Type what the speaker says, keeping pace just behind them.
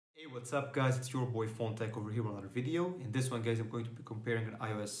What's up guys, it's your boy Phone Tech over here with another video. In this one guys, I'm going to be comparing an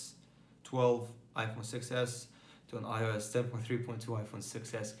iOS 12 iPhone 6s to an iOS 10.3.2 iPhone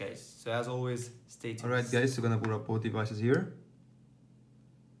 6s guys. So as always, stay tuned. Alright guys, so we're gonna put up both devices here.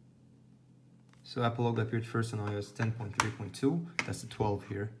 So Apple logo appeared first on iOS 10.3.2, that's the 12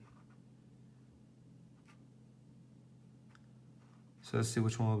 here. So let's see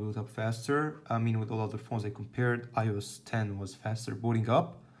which one will boot up faster. I mean, with all other phones I compared, iOS 10 was faster booting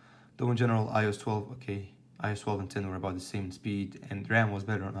up. Though in general, iOS 12, okay, iOS 12 and 10 were about the same speed, and RAM was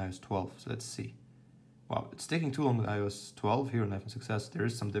better on iOS 12, so let's see. Wow, it's taking too long with iOS 12 here on iPhone 6s, there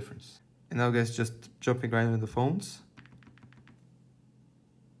is some difference. And now guys, just jumping right into the phones.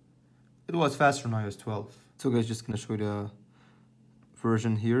 It was faster on iOS 12. So guys, just gonna show you the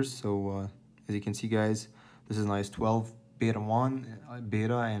version here. So as you can see guys, this is an iOS 12 beta 1,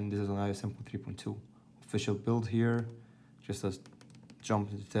 beta, and this is an iOS 10.3.2. Official build here, just as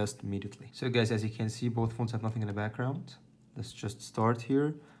jump into the test immediately. So guys, as you can see, both phones have nothing in the background. Let's just start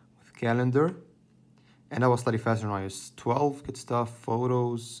here with calendar. And that was slightly faster on iOS 12, good stuff.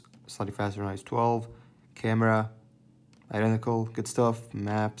 Photos, slightly faster on iOS 12. Camera, identical, good stuff.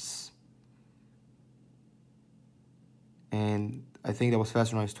 Maps. And I think that was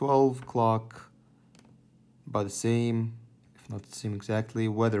faster on iOS 12. Clock, about the same, if not the same exactly.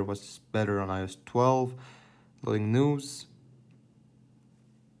 Weather was better on iOS 12. Loading news.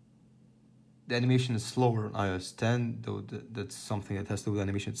 The animation is slower on iOS 10, though that's something that has to do with the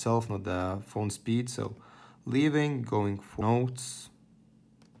animation itself, not the phone speed. So leaving, going for notes.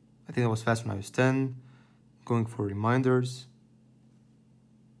 I think that was faster on iOS 10. Going for reminders.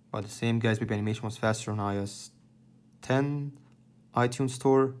 About the same guys, maybe animation was faster on iOS 10. iTunes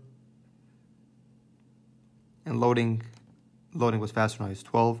Store. And loading was faster on iOS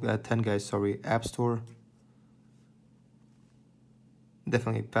 12. 10 guys, sorry, App Store.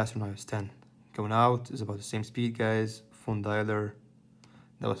 Definitely faster on iOS 10. Going out is about the same speed guys. Phone dialer,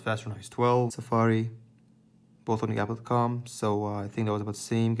 that was faster on iOS 12. Safari, both loading Apple.com. So I think that was about the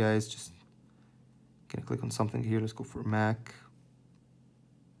same guys. Just gonna click on something here. Let's go for Mac.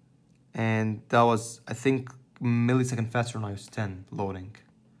 And that was, I think, millisecond faster on iOS 10 loading.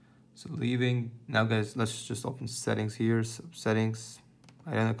 So leaving. Now guys, let's just open settings here. So settings,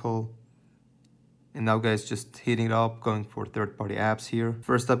 identical. And now guys, just heating it up, going for third-party apps here.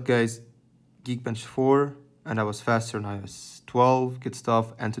 First up guys, Geekbench 4, and that was faster on iOS 12, good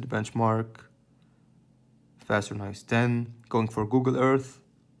stuff. And to the benchmark, faster on iOS 10. Going for Google Earth.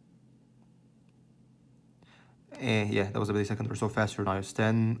 And yeah, that was a millisecond or so faster on iOS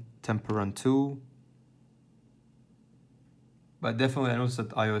 10. Temper Run 2. But definitely I noticed that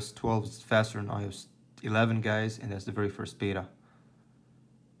iOS 12 is faster than iOS 11 guys, and that's the very first beta.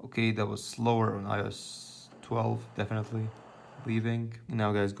 Okay, that was slower on iOS 12, definitely. Leaving.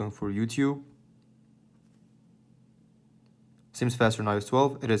 Now guys, going for YouTube. Seems faster on iOS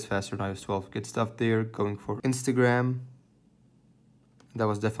 12. It is faster on iOS 12. Good stuff there. Going for Instagram. That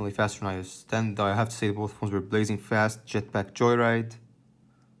was definitely faster on iOS 10, though I have to say both phones were blazing fast. Jetpack Joyride.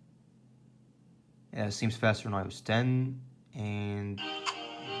 Yeah, it seems faster on iOS 10. And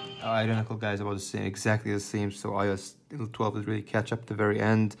identical guys, about the same, exactly the same. So iOS 12 is really catch up at the very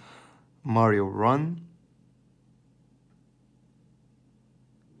end. Mario Run.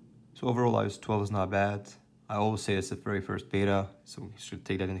 So overall, iOS 12 is not bad. I always say it's the very first beta, so we should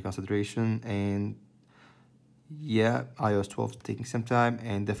take that into consideration. And yeah, iOS 12 is taking some time,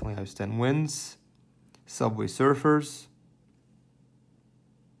 and definitely iOS 10 wins. Subway Surfers.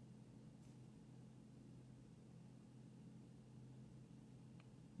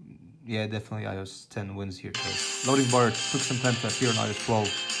 Yeah, definitely iOS 10 wins here. Loading bar took some time to appear on iOS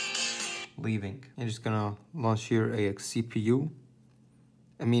 12. Leaving. I'm just gonna launch here AX CPU.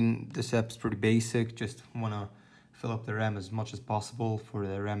 I mean, this app's pretty basic, just wanna fill up the RAM as much as possible for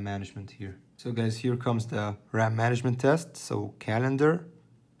the RAM management here. So guys, here comes the RAM management test. So calendar,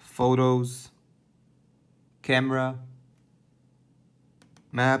 photos, camera,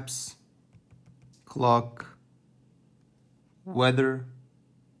 maps, clock, weather.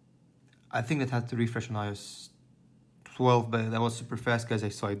 I think that had to refresh on iOS 12, but that was super fast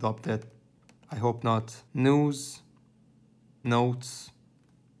guys, so I dropped that. I hope not. News, notes,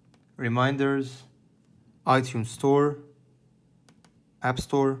 reminders, iTunes Store, App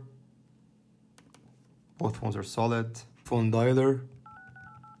Store. Both phones are solid. Phone dialer,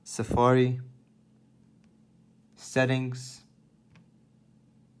 Safari, settings,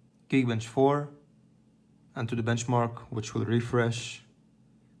 Geekbench 4, and to the benchmark, which will refresh.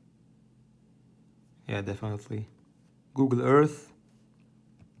 Yeah, definitely. Google Earth,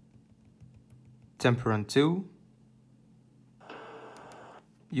 Temper Run 2,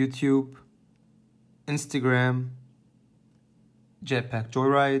 YouTube, Instagram, Jetpack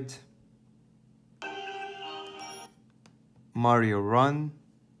Joyride, Mario Run,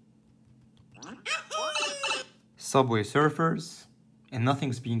 Subway Surfers, and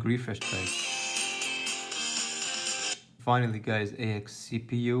nothing's being refreshed, guys. Finally, guys, AX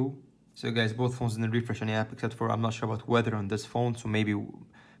CPU. So guys, both phones didn't refresh any app except for, I'm not sure about weather on this phone, so maybe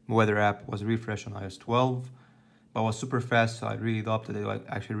weather app was refreshed on iOS 12, but it was super fast, so I really thought that it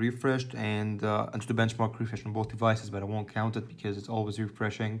actually refreshed, and to the benchmark refresh on both devices, but I won't count it because it's always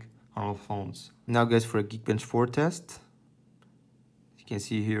refreshing on all phones. Now guys, for a Geekbench 4 test, you can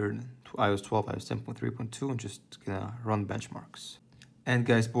see here iOS 12, iOS 10.3.2, and just gonna run benchmarks. And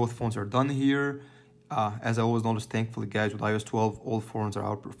guys, both phones are done here. As I always notice, thankfully guys, with iOS 12, all phones are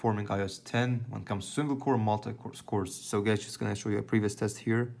outperforming iOS 10 when it comes to single core and multi-core scores. So guys, just gonna show you a previous test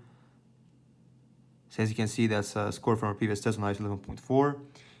here. So as you can see, that's a score from our previous test on iOS 11.4.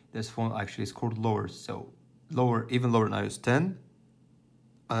 This phone actually scored lower, so even lower than iOS 10.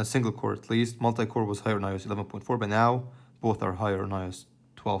 On a single core at least. Multi-core was higher on iOS 11.4, but now both are higher on iOS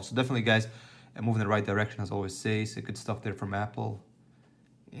 12. So definitely guys, moving in the right direction as I always say. So good stuff there from Apple.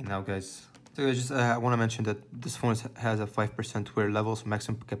 And now guys, so I just want to mention that this phone has a 5% wear level, so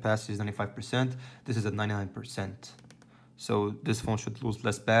maximum capacity is 95%. This is at 99%. So this phone should lose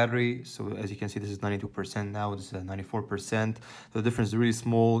less battery. So as you can see, this is 92% now, this is at 94%. So the difference is really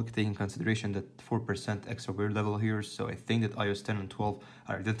small, taking consideration that 4% extra wear level here. So I think that iOS 10 and 12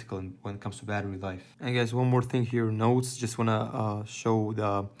 are identical when it comes to battery life. And guys, one more thing here, notes, just want to show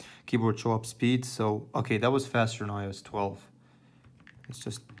the keyboard show up speed. So, okay, that was faster than iOS 12. Let's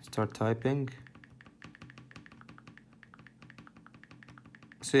just start typing.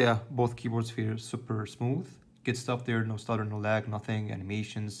 So yeah, both keyboards feel super smooth. Good stuff there, no stutter, no lag, nothing,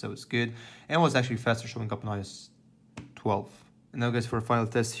 animations, so it's good. And it was actually faster showing up on iOS 12. And now guys, for a final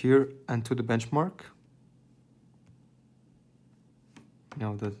test here and to the benchmark.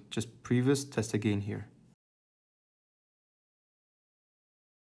 Now the just previous test again here.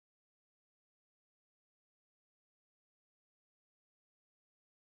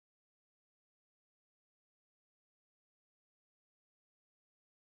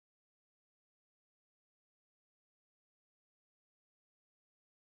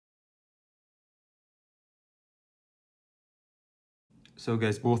 So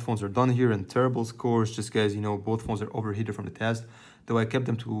guys, both phones are done here and terrible scores. Just guys, you know, both phones are overheated from the test. Though I kept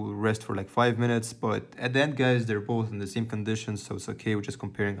them to rest for like 5 minutes. But at the end, guys, they're both in the same conditions. So it's okay. We're just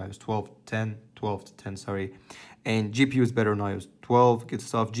comparing iOS 12 to 10, sorry. And GPU is better on iOS 12. Good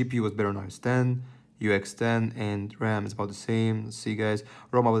stuff. GPU is better on iOS 10. UX 10 and RAM is about the same. Let's see guys,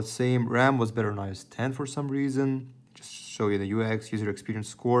 ROM about the same. RAM was better on iOS 10 for some reason. Just show you the UX, user experience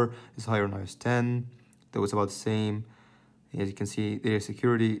score is higher on iOS 10. That was about the same. As you can see, data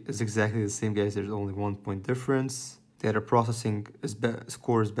security is exactly the same, guys. There's only 1 point difference. Data processing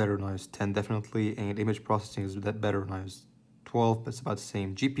score is better on iOS 10, definitely, and image processing is better on iOS 12, but it's about the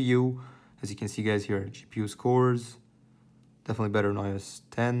same. GPU, as you can see, guys, here, GPU scores definitely better on iOS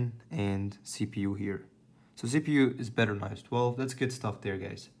 10, and CPU here. So CPU is better on iOS 12. That's good stuff there,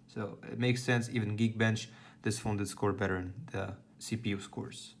 guys. So it makes sense. Even Geekbench, this phone did score better in the CPU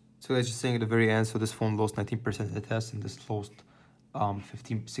scores. So guys, just saying at the very end, so this phone lost 19% of the test, and this lost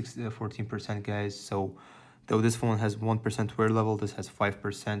 14%, guys. So though this phone has 1% wear level, this has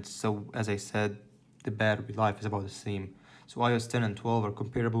 5%. So as I said, the battery life is about the same. So iOS 10 and 12 are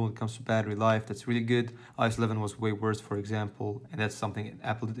comparable when it comes to battery life. That's really good. iOS 11 was way worse, for example, and that's something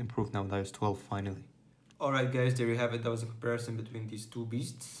Apple did improve now with iOS 12 finally. Alright guys, there you have it. That was a comparison between these two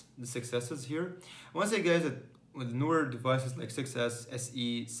beasts, the successes here. I want to say, guys, that with newer devices like 6S,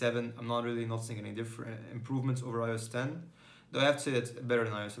 SE, 7, I'm not really noticing any different improvements over iOS 10. Though I have to say that's better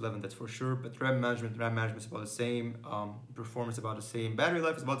than iOS 11, that's for sure. But RAM management is about the same. Performance about the same. Battery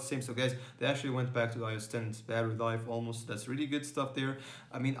life is about the same. So guys, they actually went back to iOS 10's battery life almost. That's really good stuff there.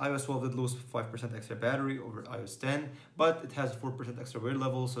 I mean, iOS 12 did lose 5% extra battery over iOS 10, but it has 4% extra wear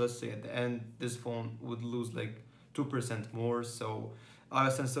level. So let's say at the end, this phone would lose like 2% more. So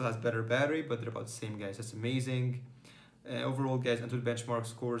iOS 10 still has better battery, but they're about the same, guys. That's amazing. Overall, guys, until the benchmark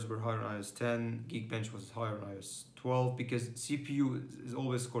scores were higher on iOS 10, Geekbench was higher on iOS 12 because CPU is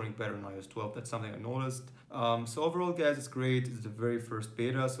always scoring better on iOS 12. That's something I noticed. So overall, guys, it's great. It's the very first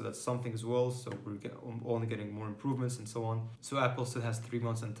beta, so that's something as well. So we're only getting more improvements and so on. So Apple still has 3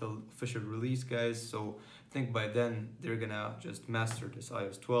 months until official release, guys. So I think by then they're gonna just master this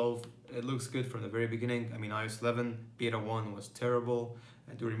iOS 12. It looks good from the very beginning. I mean, iOS 11 beta 1 was terrible.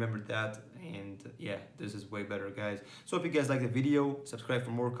 I do remember that, and yeah, this is way better, guys. So if you guys like the video, subscribe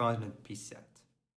for more content, and peace out.